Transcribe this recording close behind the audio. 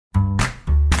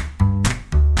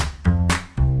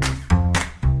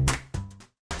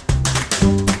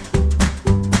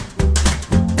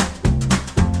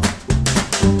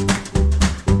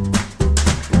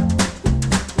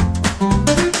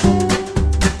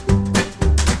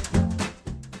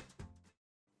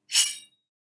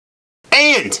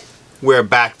And we're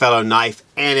back, fellow knife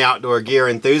and outdoor gear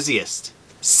enthusiasts.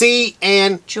 Cee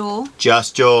and Jul.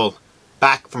 Just Jul.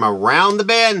 Back from around the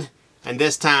bend, and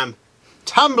this time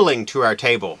tumbling to our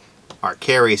table are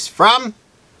carries from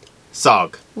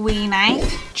SOG, WE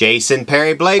Knife. Jason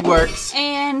Perry Blade Works.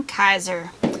 And Kizer.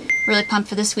 Really pumped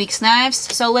for this week's knives.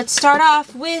 So let's start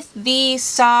off with the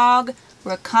SOG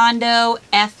Recondo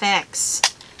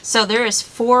FX. So there is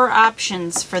 4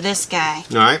 options for this guy.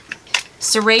 Alright.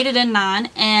 Serrated and non,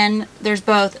 and there's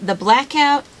both the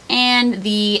blackout and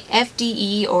the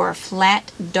FDE, or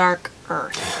flat dark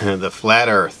earth. The flat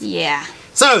earth. Yeah.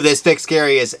 So this fixed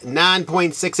carry is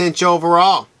 9.6 inch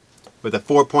overall with a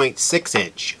 4.6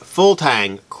 inch full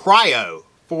tang cryo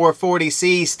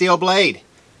 440C steel blade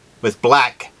with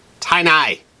black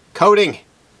tie-dye coating,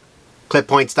 clip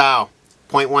point style,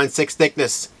 0.16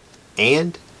 thickness,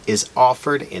 and is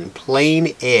offered in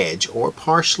plain edge or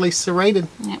partially serrated.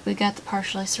 Yeah, we got the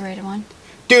partially serrated one.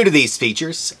 Due to these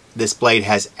features, this blade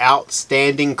has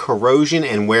outstanding corrosion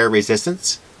and wear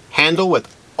resistance. Handle with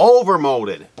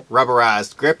overmolded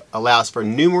rubberized grip allows for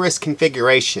numerous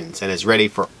configurations and is ready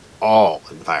for all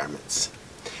environments.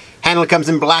 Handle comes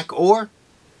in black or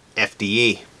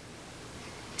FDE.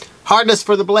 Hardness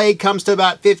for the blade comes to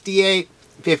about 58,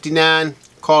 59,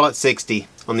 call it 60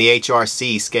 on the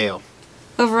HRC scale.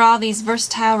 Overall, these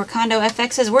versatile Recondo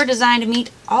FXs were designed to meet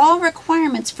all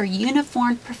requirements for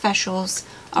uniformed professionals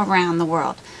around the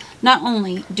world. Not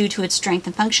only due to its strength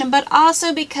and function, but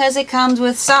also because it comes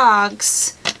with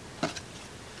SOG's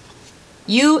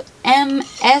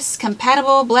UMS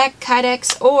compatible black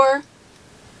Kydex or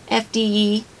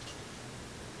FDE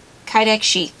Kydex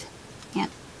sheath. Yeah.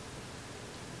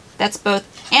 That's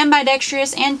both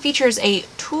ambidextrous and features a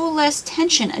tool-less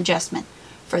tension adjustment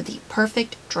for the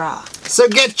perfect draw. So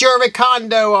get your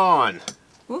Recondo on!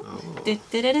 Oh.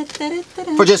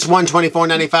 For just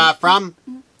 $124.95 from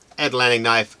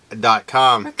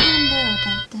AtlanticKnife.com.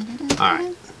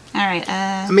 Alright. Alright,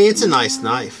 I mean, it's a nice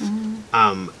knife.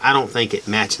 I don't think it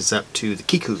matches up to the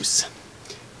Kikus,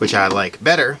 which I like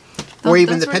better, or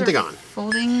even the Pentagon.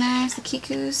 Folding knives, the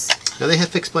Kikus. No, they have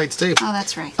fixed blades too. Oh,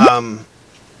 that's right.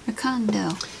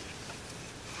 Recondo.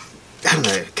 I don't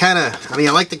know, kind of, I mean,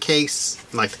 I like the case.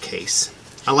 I like the case.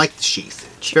 I like the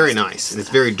sheath. It's very nice, and it's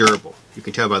very durable. You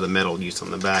can tell by the metal use on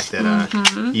the back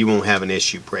that you won't have an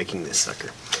issue breaking this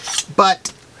sucker.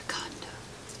 But Recondo.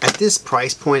 At this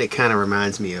price point, it kind of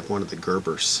reminds me of one of the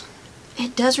Gerbers.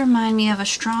 It does remind me of a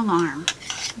strong arm,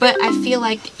 but I feel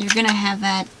like you're gonna have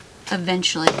that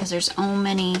eventually because there's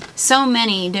so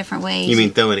many different ways. You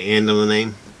mean throw an "and" on the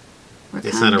name? Recondo.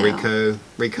 It's not a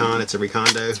Recon, it's a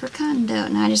Recondo. It's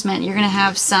Recondo. No, I just meant you're going to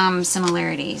have some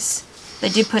similarities. They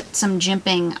do put some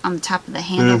jimping on the top of the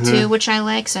handle too, which I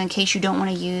like. So in case you don't want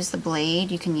to use the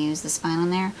blade, you can use the spine on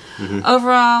there.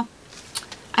 Overall,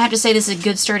 I have to say this is a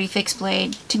good sturdy fixed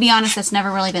blade. To be honest, that's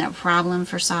never really been a problem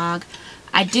for SOG.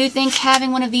 I do think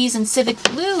having one of these in Civic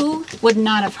Blue would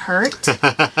not have hurt.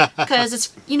 Because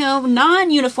it's, you know,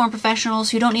 non-uniform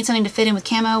professionals who don't need something to fit in with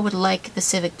camo would like the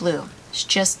Civic Blue. It's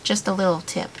just a little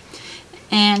tip.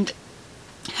 And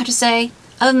I have to say,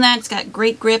 other than that, it's got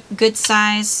great grip, good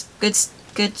size, good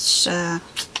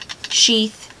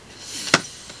sheath.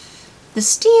 The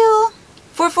steel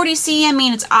 440C, I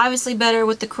mean, it's obviously better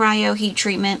with the cryo heat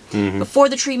treatment. Before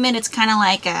the treatment, it's kind of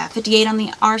like a 58 on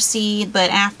the RC, but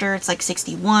after, it's like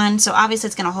 61. So obviously,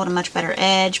 it's going to hold a much better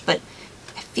edge. But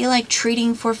I feel like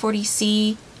treating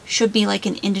 440C should be like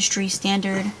an industry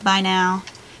standard by now.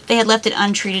 If they had left it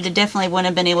untreated, it definitely wouldn't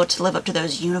have been able to live up to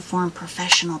those uniform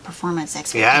professional performance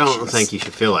expectations. Yeah, I don't think you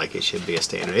should feel like it should be a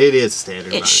standard. It is a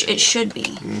standard. It should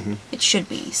be. It should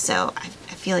be. So I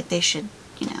feel like they should,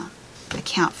 you know,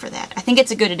 account for that. I think it's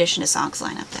a good addition to SOG's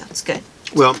lineup, though. It's good.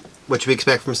 Well, what should we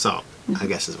expect from SOG, I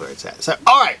guess is where it's at. So,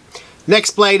 all right.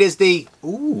 Next blade is the,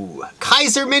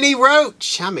 Kizer Mini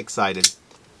Roach. I'm excited.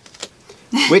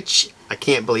 Which, I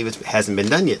can't believe it hasn't been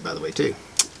done yet, by the way, too.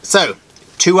 So,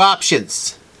 2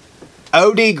 options.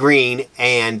 OD green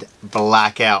and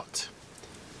blackout.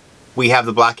 We have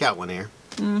the blackout one here.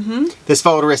 This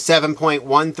folder is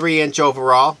 7.13 inch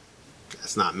overall.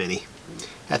 That's not many.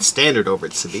 That's standard over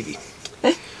at Civivi.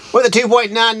 With a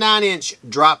 2.99 inch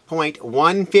drop point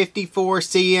 154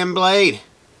 cm blade.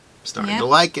 Starting to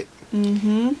like it.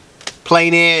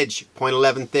 Plain edge,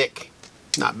 0.11 thick.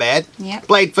 Not bad.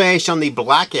 Blade finish on the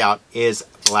blackout is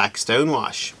black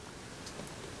stonewash,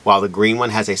 while the green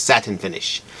one has a satin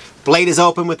finish. Blade is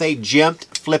open with a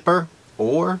jimped flipper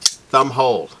or thumb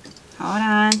hold. Hold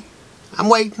on. I'm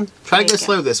waiting. Try to go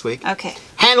slow this week. Okay.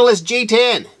 Handle is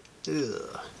G10.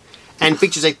 And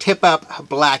features a tip-up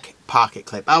black pocket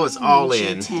clip. I was all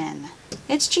in. G10.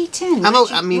 It's G10.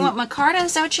 I mean, you want micarta?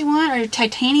 Is that what you want? Or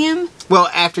titanium? Well,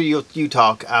 after you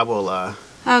talk, I will...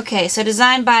 Okay, so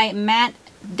designed by Matt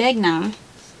Degnan.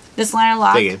 This liner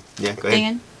lock. Dig in. Yeah, go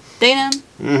ahead. Dig in.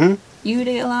 Mm-hmm. You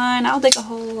dig a line, I'll dig a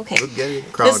hole. Okay.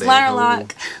 This liner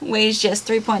lock weighs just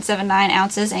 3.79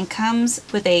 ounces and comes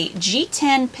with a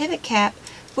G10 pivot cap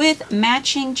with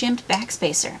matching jimped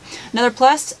backspacer. Another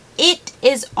plus, it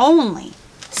is only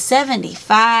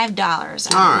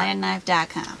 $75 on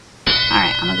landknife.com.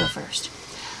 Alright, I'm going to go first.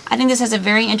 I think this has a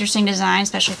very interesting design,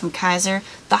 especially from Kizer.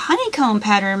 The honeycomb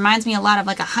pattern reminds me a lot of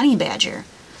like a honey badger.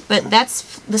 But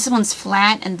this one's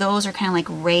flat and those are kind of like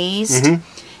raised.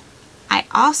 I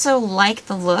also like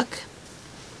the look,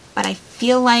 but I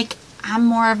feel like I'm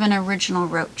more of an original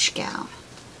Roach gal.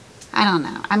 I don't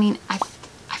know. I mean, I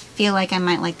feel like I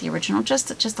might like the original just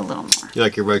a little more. You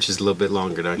like your roaches a little bit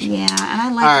longer, don't you? Yeah, and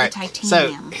I like the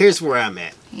titanium. So here's where I'm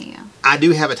at. Yeah. I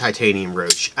do have a titanium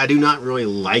roach. I do not really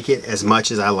like it as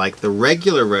much as I like the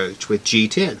regular roach with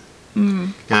G10.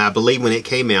 Now, I believe when it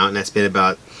came out, and that's been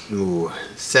about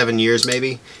 7 years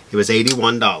maybe, it was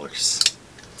 $81.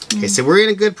 Okay, so we're in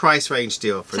a good price range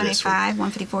still for this one. 75,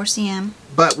 154 cm.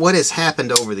 But what has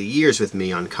happened over the years with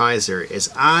me on Kizer is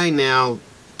I now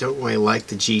don't really like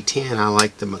the G10. I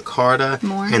like the micarta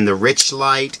and the rich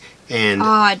light and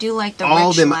I do like the all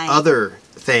rich them light. Other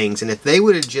things. And if they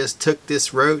would have just took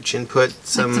this roach and put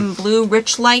some blue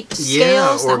rich light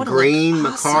scales, or green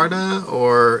micarta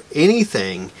or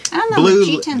anything, I don't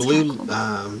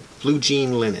know, blue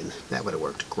jean linen, that would have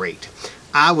worked great.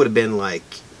 I would have been like,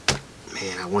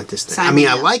 man, I want this thing. I mean,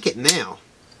 I like it now.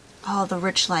 Oh, the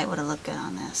rich light would have looked good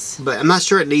on this. But I'm not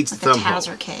sure it needs like a thumb a hole.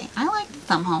 Towser K. I like the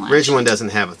thumb hole. Original one doesn't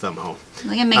have a thumb hole.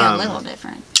 We can make it a little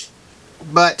different.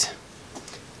 But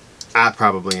I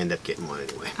probably end up getting one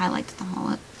anyway. I like the thumb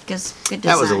hole. It gives good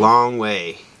design. That was a long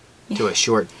way to a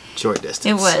short distance.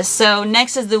 It was. So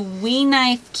next is the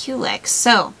WE Culex.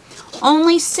 So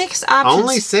only 6 options.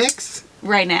 Only 6?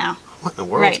 Right now. What in the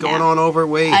world's going on over at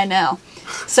WE? I know.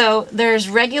 So there's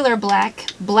regular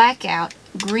black, blackout,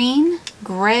 green,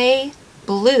 gray,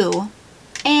 blue,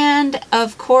 and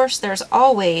of course there's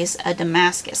always a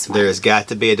Damascus one. There's got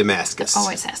to be a Damascus. There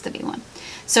always has to be one.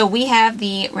 So we have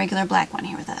the regular black one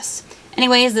here with us.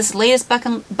 Anyways, this latest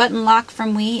button lock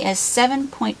from WE is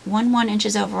 7.11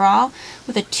 inches overall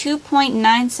with a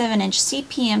 2.97 inch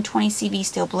CPM 20 CV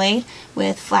steel blade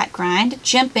with flat grind,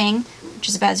 jimping, which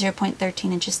is about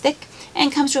 0.13 inches thick,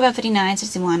 and comes to about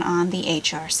 59.61 on the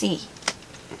HRC.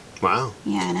 Wow.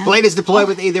 Yeah, I know. Blade is deployed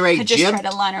with either a I just tried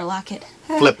to liner lock it.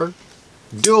 flipper,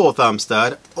 dual thumb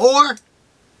stud, or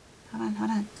Hold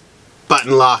on.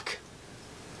 button lock.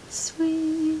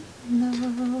 Sweet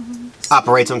love.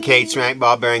 Operates on cage strength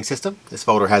ball bearing system. This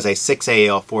folder has a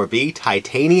 6AL4B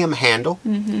titanium handle,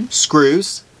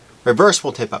 screws,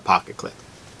 reversible tip-up pocket clip.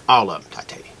 All of them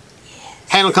titanium. Yes.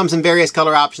 Handle comes in various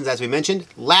color options as we mentioned.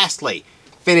 Lastly,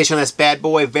 finish on this bad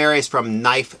boy varies from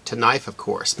knife to knife, of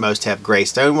course. Most have gray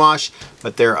stonewash,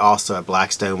 but there are also a black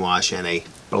stonewash and a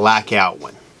blackout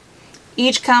one.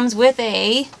 Each comes with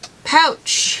a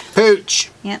pouch.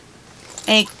 Pooch. Yep.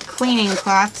 A cleaning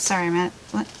cloth. Sorry, Matt.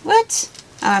 What?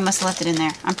 Oh, I must have left it in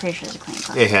there. I'm pretty sure there's a cleaning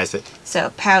cloth. It has it. So,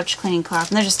 pouch, cleaning cloth,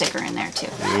 and there's a sticker in there, too.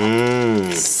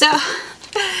 So,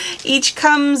 each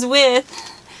comes with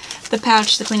the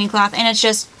pouch, the cleaning cloth, and it's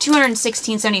just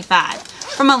 $216.75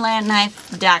 from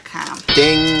landknife.com.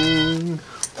 Ding.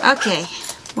 Okay,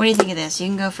 what do you think of this? You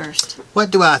can go first. What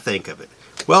do I think of it?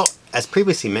 Well, as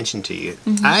previously mentioned to you,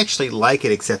 I actually like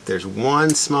it, except there's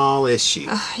one small issue.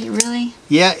 Oh, you really?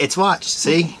 Yeah, it's watch.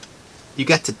 See? Okay. You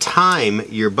got to time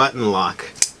your button lock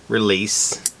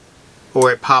release, or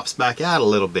it pops back out a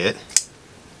little bit.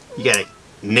 You got to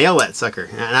nail that sucker,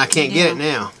 and I can't get it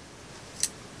now.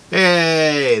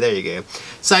 Hey, there you go.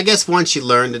 So I guess once you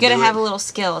learn to do it... You gotta have a little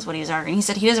skill is what he was arguing. He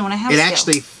said he doesn't want to have It skill.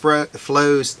 actually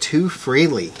flows too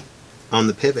freely on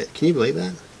the pivot. Can you believe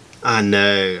that? I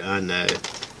know.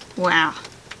 Wow.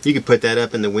 You could put that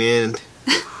up in the wind.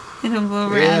 It'll blow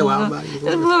around. Yeah, wild body.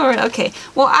 It'll blow around. Okay.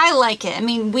 Well, I like it. I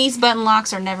mean, WE's button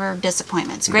locks are never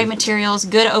disappointments. Great materials,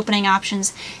 good opening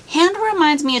options. Handle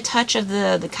reminds me a touch of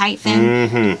the kite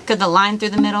fin. Got the line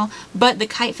through the middle. But the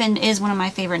kite fin is one of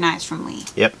my favorite knives from WE.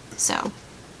 Yep. So,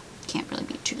 can't really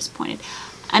be too disappointed.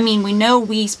 I mean, we know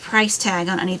WE's price tag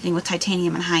on anything with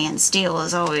titanium and high-end steel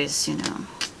is always, you know,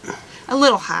 a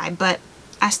little high, but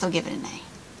I still give it an A.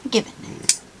 Give it an A.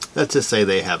 Let's just say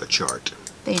they have a chart.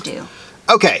 They do.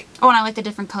 Okay. Oh, and I like the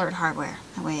different colored hardware.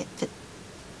 That way it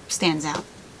stands out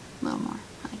a little more.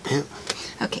 I like that.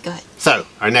 Yeah. Okay, go ahead. So,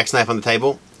 our next knife on the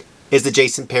table is the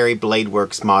Jason Perry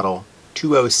Bladeworks Model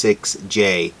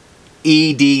 206J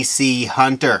EDC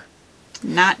Hunter.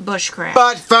 not bushcraft.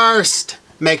 But first,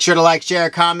 make sure to like, share,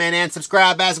 comment, and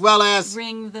subscribe, as well as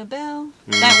ring the bell.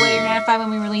 That way you're notified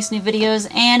when we release new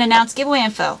videos and announce giveaway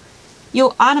info.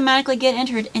 You'll automatically get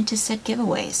entered into said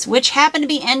giveaways, which happen to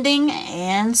be ending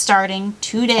and starting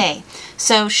today.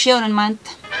 So Shieldon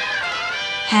month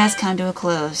has come to a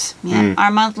close. Yeah, our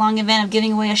month-long event of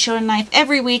giving away a Shieldon knife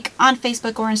every week on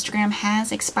Facebook or Instagram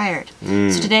has expired.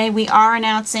 So today we are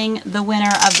announcing the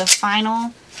winner of the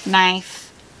final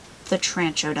knife, the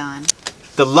Tranchodon.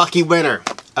 the lucky winner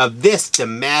of this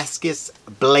Damascus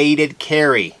bladed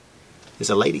carry is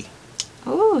a lady.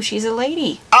 Oh, she's a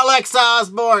lady. Alexa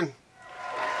Osborne.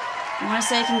 I want to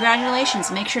say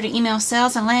congratulations. Make sure to email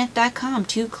sales@lance.com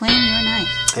to claim your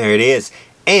knife. There it is.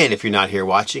 And if you're not here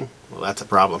watching, well, that's a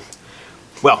problem.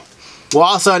 Well, we'll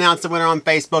also announce the winner on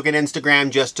Facebook and Instagram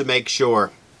just to make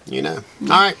sure, you know. All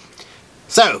right.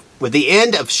 So, with the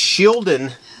end of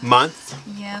Shieldon month,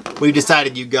 we've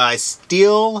decided you guys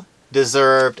still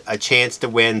deserved a chance to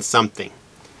win something.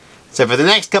 So for the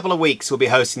next couple of weeks, we'll be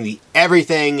hosting the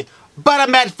Everything But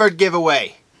a Medford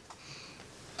giveaway.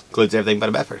 Includes everything but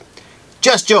a Medford.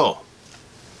 Just Jul,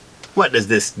 what does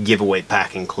this giveaway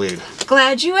pack include?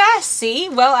 Glad you asked, see?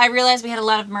 Well, I realized we had a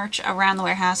lot of merch around the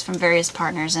warehouse from various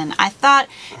partners, and I thought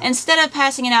instead of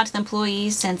passing it out to the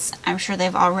employees, since I'm sure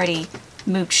they've already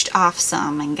mooched off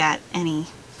some and got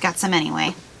some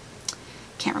anyway,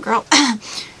 camera girl,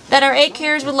 that our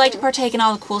 8Kers would like to partake in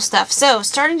all the cool stuff. So,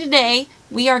 starting today,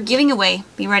 we are giving away,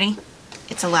 be ready,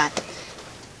 it's a lot,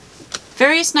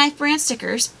 various knife brand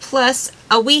stickers, plus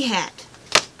a WE hat,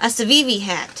 a Civivi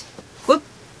hat,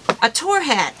 a Tor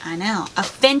hat, I know, a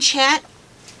Finch hat,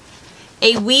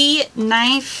 a WE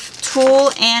knife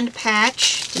tool and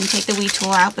patch, didn't take the WE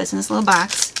tool out, but it's in this little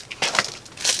box,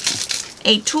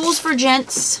 a Tools for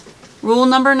Gents, rule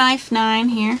number knife 9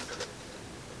 here,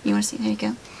 you want to see, there you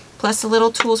go, plus a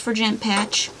little Tools for Gent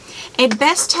patch, a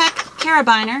Best Tech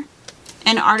carabiner,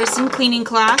 an Artisan cleaning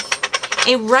cloth,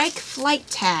 a Reich flight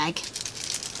tag,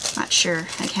 not sure,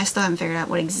 I still haven't figured out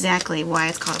why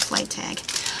it's called a flight tag,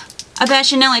 a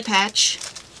Bacchanelli patch,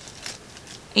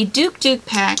 a Duke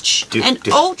patch, an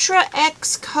Ultra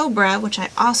X Cobra, which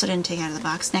I also didn't take out of the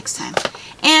box next time,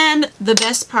 and the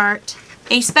best part,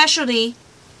 a specialty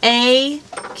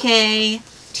AK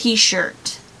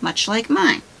t-shirt, much like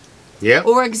mine. Yep.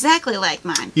 Or exactly like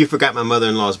mine. You forgot my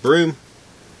mother-in-law's broom.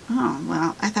 Oh,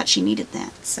 well, I thought she needed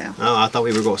that, so. Oh, I thought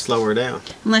we were going to slow her down.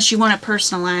 Unless you want it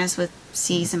personalized with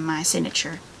Cee's and my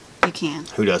signature, you can.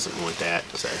 Who doesn't want that?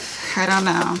 So. I don't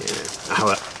know.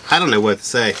 Yeah. I don't know what to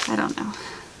say. I don't know.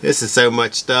 This is so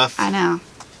much stuff. I know.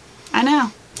 I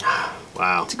know.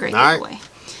 Wow. It's a great giveaway.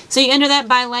 So you enter that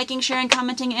by liking, sharing,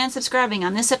 commenting, and subscribing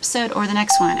on this episode or the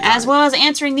next one, as well as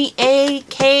answering the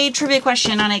AK trivia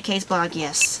question on AK's blog.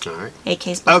 Yes. All right.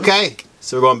 AK's blog. Okay.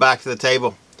 So we're going back to the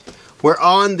table. We're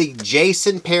on the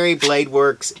Jason Perry Blade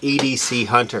Works EDC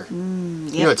Hunter.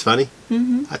 Yep. You know what's funny?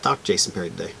 I talked to Jason Perry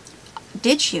today.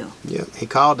 Did you? Yeah. He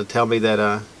called to tell me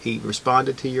that he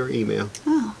responded to your email.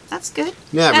 Oh, that's good.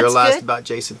 Yeah, I realized about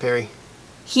Jason Perry.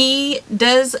 He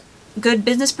does good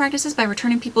business practices by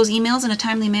returning people's emails in a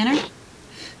timely manner.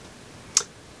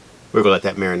 We're going to let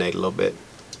that marinate a little bit.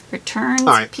 Returns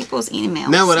people's emails.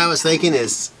 Now, what I was thinking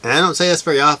is, and I don't say this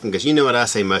very often because you know what I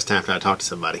say most times when I talk to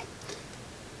somebody.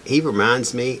 He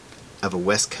reminds me of a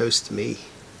West Coast me.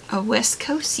 A West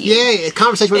Coast you? Yeah, a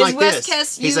conversation like this. West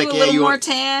Coast He's you like, a little more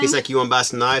tan? He's like, you want to buy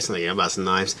some knives? I'm like, yeah, I'll buy some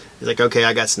knives. He's like, okay,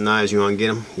 I got some knives. You want to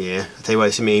get them? Yeah. I'll tell you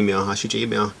what, send me an email. I'll shoot you an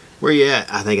email. Where you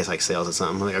at? I think it's like sales or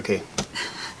something. I'm like, okay.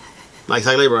 Like,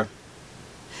 talk to you later, bro.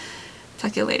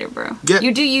 Talk to you later, bro. Yep.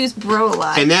 You do use bro a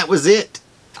lot. And that was it.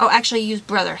 Oh, actually, you use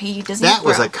brother. He doesn't That use bro.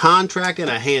 was a contract and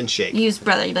a handshake. You use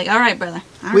brother. You'd be like, all right, brother.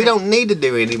 We don't need to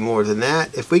do any more than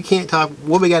that. If we can't talk,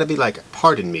 well, we got to be like,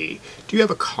 pardon me, do you have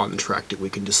a contract that we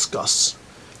can discuss?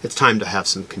 It's time to have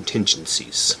some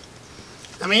contingencies.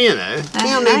 I mean, you know, we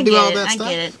don't need to do all that stuff.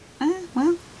 I get it.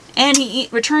 Well, and he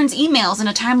returns emails in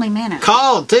a timely manner.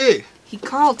 Called, too. He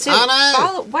called, too.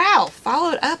 I know.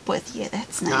 Followed up with you.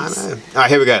 That's nice. I know. All right,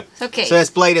 here we go. Okay. So this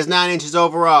blade is 9 inches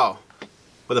overall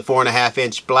with a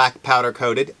 4.5-inch black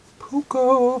powder-coated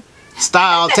Puko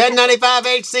style 1095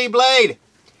 HC blade.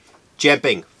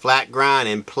 Jimping, flat grind,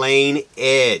 and plain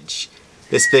edge.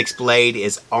 This fixed blade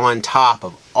is on top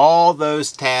of all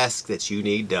those tasks that you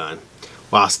need done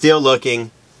while still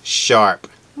looking sharp.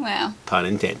 Wow. Pun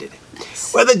intended.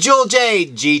 Nice. With a Jewel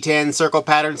Jade G10 circle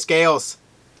pattern scales.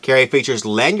 Carry features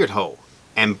lanyard hole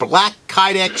and black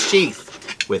Kydex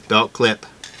sheath with belt clip.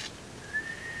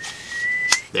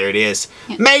 There it is.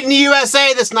 Yep. Made in the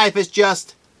USA, this knife is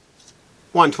just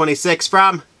 $126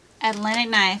 from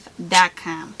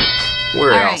AtlanticKnife.com.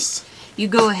 Where else? You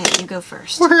go ahead. You go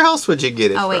first. Where else would you get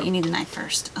it Oh, wait. from? You need the knife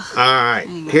first. Ugh. All right.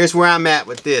 Here's where I'm at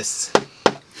with this.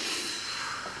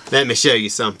 Let me show you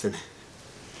something.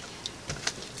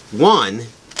 One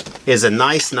is a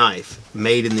nice knife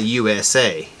made in the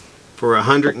USA for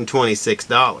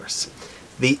 $126.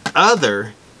 The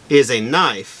other is a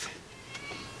knife.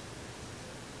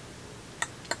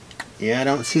 Yeah, I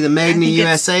don't see the made in the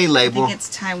USA label. I think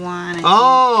it's Taiwan.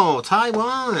 Oh,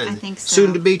 Taiwan. I think so.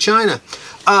 Soon to be China.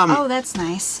 Oh, that's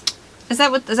nice. Is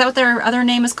that what their other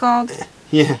name is called?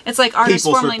 Yeah. It's like artist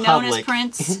People's formerly known as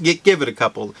Republic. Prince. Give it a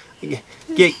couple.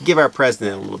 Give our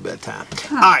president a little bit of time.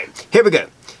 All right, here we go.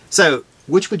 So,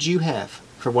 which would you have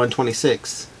for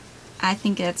 126? I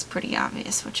think that's pretty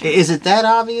obvious. Is it that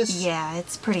obvious? Yeah,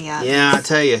 it's pretty obvious. Yeah, I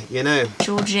tell you, you know.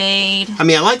 Jewel Jade. I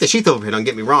mean, I like the sheath over here, don't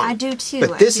get me wrong. I do too.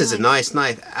 But this is a nice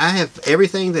knife. I have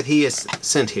everything that he has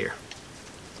sent here.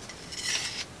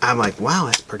 I'm like, wow,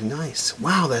 that's pretty nice.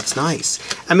 Wow, that's nice.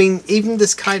 I mean, even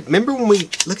this kind, remember when we,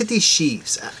 look at these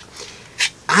sheaths.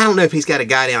 I don't know if he's got a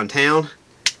guy downtown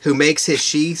who makes his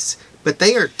sheaths, but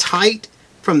they are tight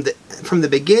from the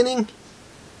beginning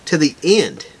to the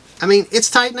end. I mean, it's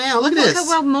tight now. Look at this. Look how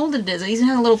well molded it is. It even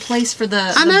has a little place for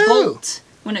the bolt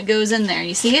when it goes in there.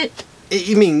 You see it?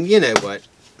 You mean, you know what?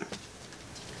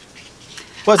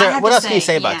 What else can you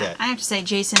say about that? I have to say,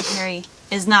 Jason Perry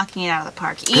is knocking it out of the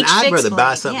park. And I'd rather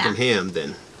buy something from him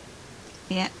than...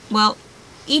 Yeah. Well,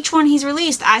 each one he's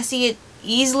released, I see it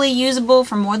easily usable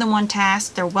for more than one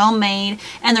task. They're well made,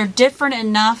 and they're different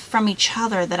enough from each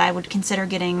other that I would consider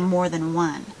getting more than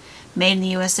one. Made in the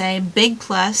USA, big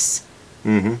plus.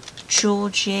 Jewel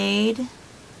Jade,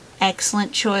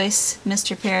 excellent choice.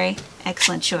 Mr. Perry,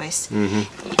 excellent choice. A++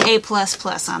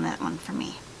 on that one for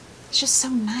me. It's just so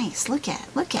nice. Look at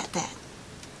that.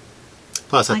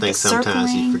 Plus, I think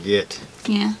sometimes you forget.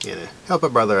 Yeah. You know, help a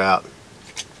brother out.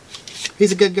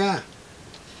 He's a good guy.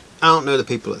 I don't know the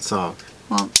people at SOG.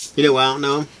 Well, you know why I don't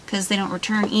know them? Because they don't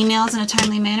return emails in a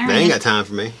timely manner. They ain't got time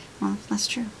for me. Well, that's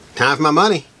true. Time for my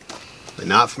money, but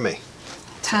not for me.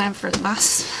 Time for the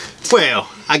boss. Well,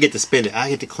 I get to spend it. I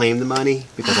get to claim the money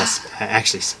because I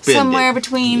actually spend it. Somewhere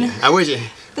between. Yeah. I wish it.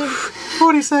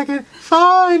 40-second.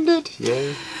 Find it.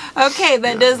 Yeah. Okay,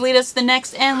 that does lead us to the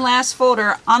next and last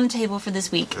folder on the table for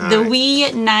this week. The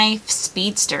WE Knife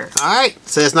Speedster. Alright,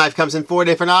 so this knife comes in 4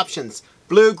 different options.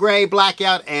 Blue, gray,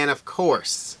 blackout, and of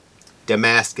course,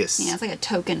 Damascus. Yeah, it's like a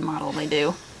token model they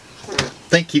do. I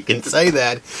think you can say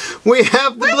that. We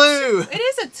have the blue. It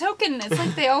is a token. It's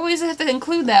like they always have to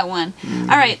include that one.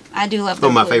 Alright, I do love the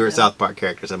One of my blue, favorite though. South Park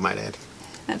characters, I might add.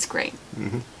 That's great.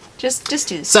 Just do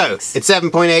this. So, it's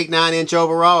 7.89 inch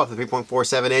overall with a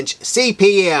 3.47 inch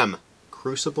CPM.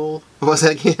 Crucible? What was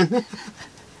that again?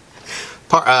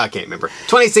 I can't remember.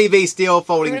 20 CV steel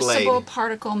folding blade. Crucible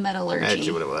particle metallurgy. That's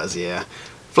what it was, yeah.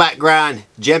 Flat grind,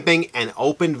 jimping, and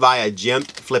opened via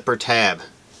jimped flipper tab.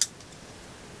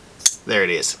 There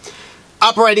it is.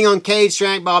 Operating on cage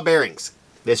strength ball bearings.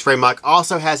 This frame lock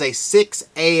also has a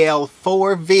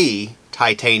 6AL4V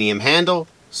titanium handle,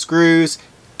 screws,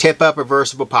 tip-up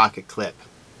reversible pocket clip.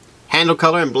 Handle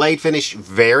color and blade finish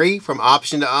vary from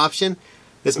option to option.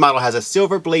 This model has a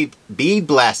silver bead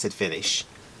blasted finish.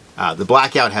 The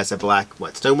blackout has a black,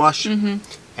 stonewash?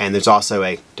 And there's also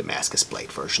a Damascus blade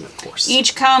version, of course.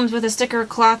 Each comes with a sticker,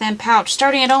 cloth, and pouch,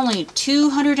 starting at only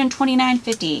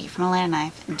 $229.50 from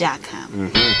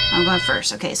AtlantaKnife.com. I'm going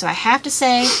first. Okay, so I have to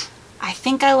say, I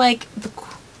think I like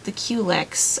the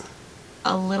Culex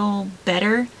a little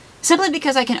better. Simply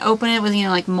because I can open it with,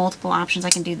 like multiple options. I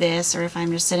can do this, or if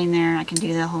I'm just sitting there, I can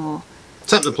do the whole...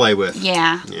 Something to play with.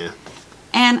 Yeah. Yeah.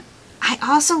 And I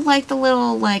also like the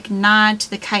little, nod to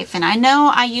the kite fin. I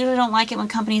know I usually don't like it when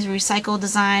companies recycle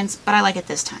designs, but I like it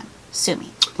this time. Sue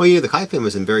me. Well, yeah, the kite fin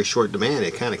was in very short demand.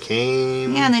 It kind of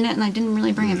came... Yeah, and they didn't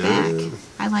really bring it back.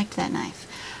 I liked that knife.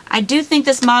 I do think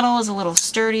this model is a little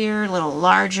sturdier, a little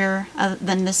larger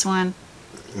than this one.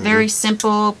 Very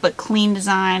simple, but clean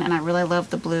design, and I really love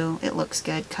the blue. It looks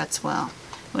good, cuts well.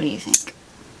 What do you think?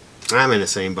 I'm in the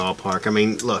same ballpark. I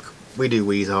mean, look, we do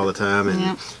WEs all the time,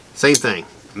 and same thing.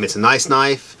 I mean, it's a nice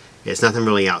knife. It's nothing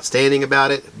really outstanding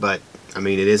about it, but, I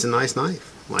mean, it is a nice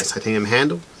knife. Nice titanium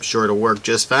handle. I'm sure it'll work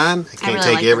just fine. I can't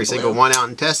take every single one out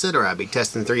and test it, or I'd be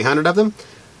testing 300 of them,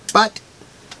 but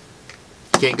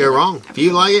you can't go wrong. If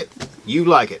you like it, you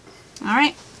like it. All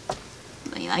right.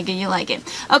 You like it, you like it.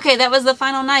 Okay, that was the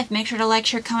final knife. Make sure to like,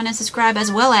 share, comment, and subscribe,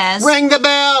 as well as... Ring the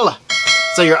bell!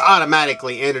 So you're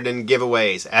automatically entered in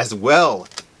giveaways, as well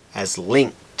as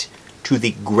linked to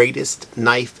the greatest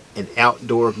knife and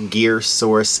outdoor gear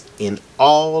source in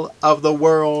all of the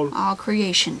world. All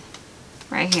creation.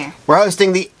 Right here. We're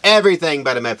hosting the Everything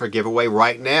But a Medford giveaway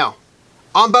right now.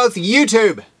 on both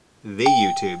YouTube, the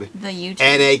YouTube,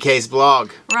 and AK's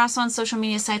blog. We're also on social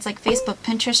media sites like Facebook,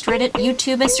 Pinterest, Reddit,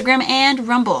 YouTube, Instagram, and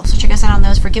Rumble. So check us out on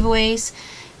those for giveaways,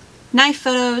 knife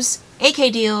photos,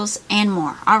 AK deals, and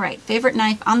more. All right, favorite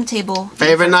knife on the table.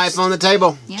 Favorite knife on the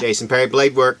table. Yep. Jason Perry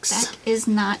Blade Works. That is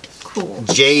not cool.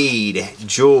 Jade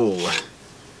Jul.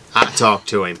 I talked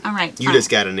to him. All right. You just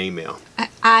got an email.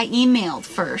 I emailed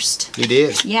first. You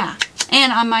did? Yeah.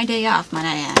 And on my day off, might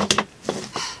I add.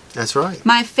 That's right.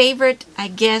 My favorite, I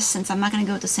guess, since I'm not going to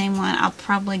go with the same one, I'll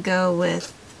probably go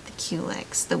with the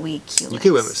Culex, the WE Culex. You could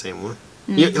go with the same one.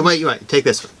 Wait. Take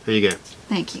this one. Here you go.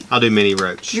 Thank you. I'll do Mini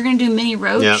Roach. You're going to do Mini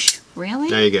Roach? Yep. Really?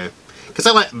 There you go. Because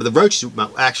I like the Roach is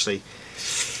actually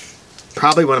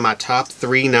probably one of my top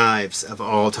 3 knives of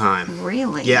all time.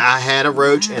 Really? Yeah, I had a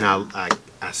Roach and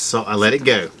I let it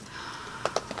go.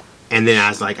 And then I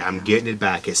was like, I'm getting it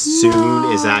back as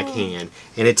soon as I can.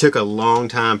 And it took a long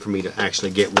time for me to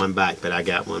actually get one back, but I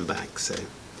got one back. So,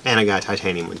 and I got a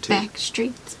titanium one too. Back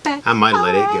streets back. I might have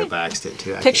let it go by accident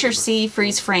too. Picture C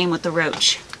freeze frame with the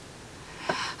Roach.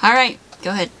 All right,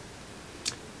 go ahead.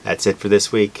 That's it for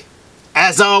this week.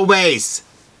 As always,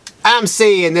 I'm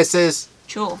Cee and this is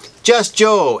Jul. Just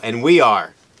Jul, and we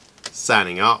are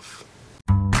signing off.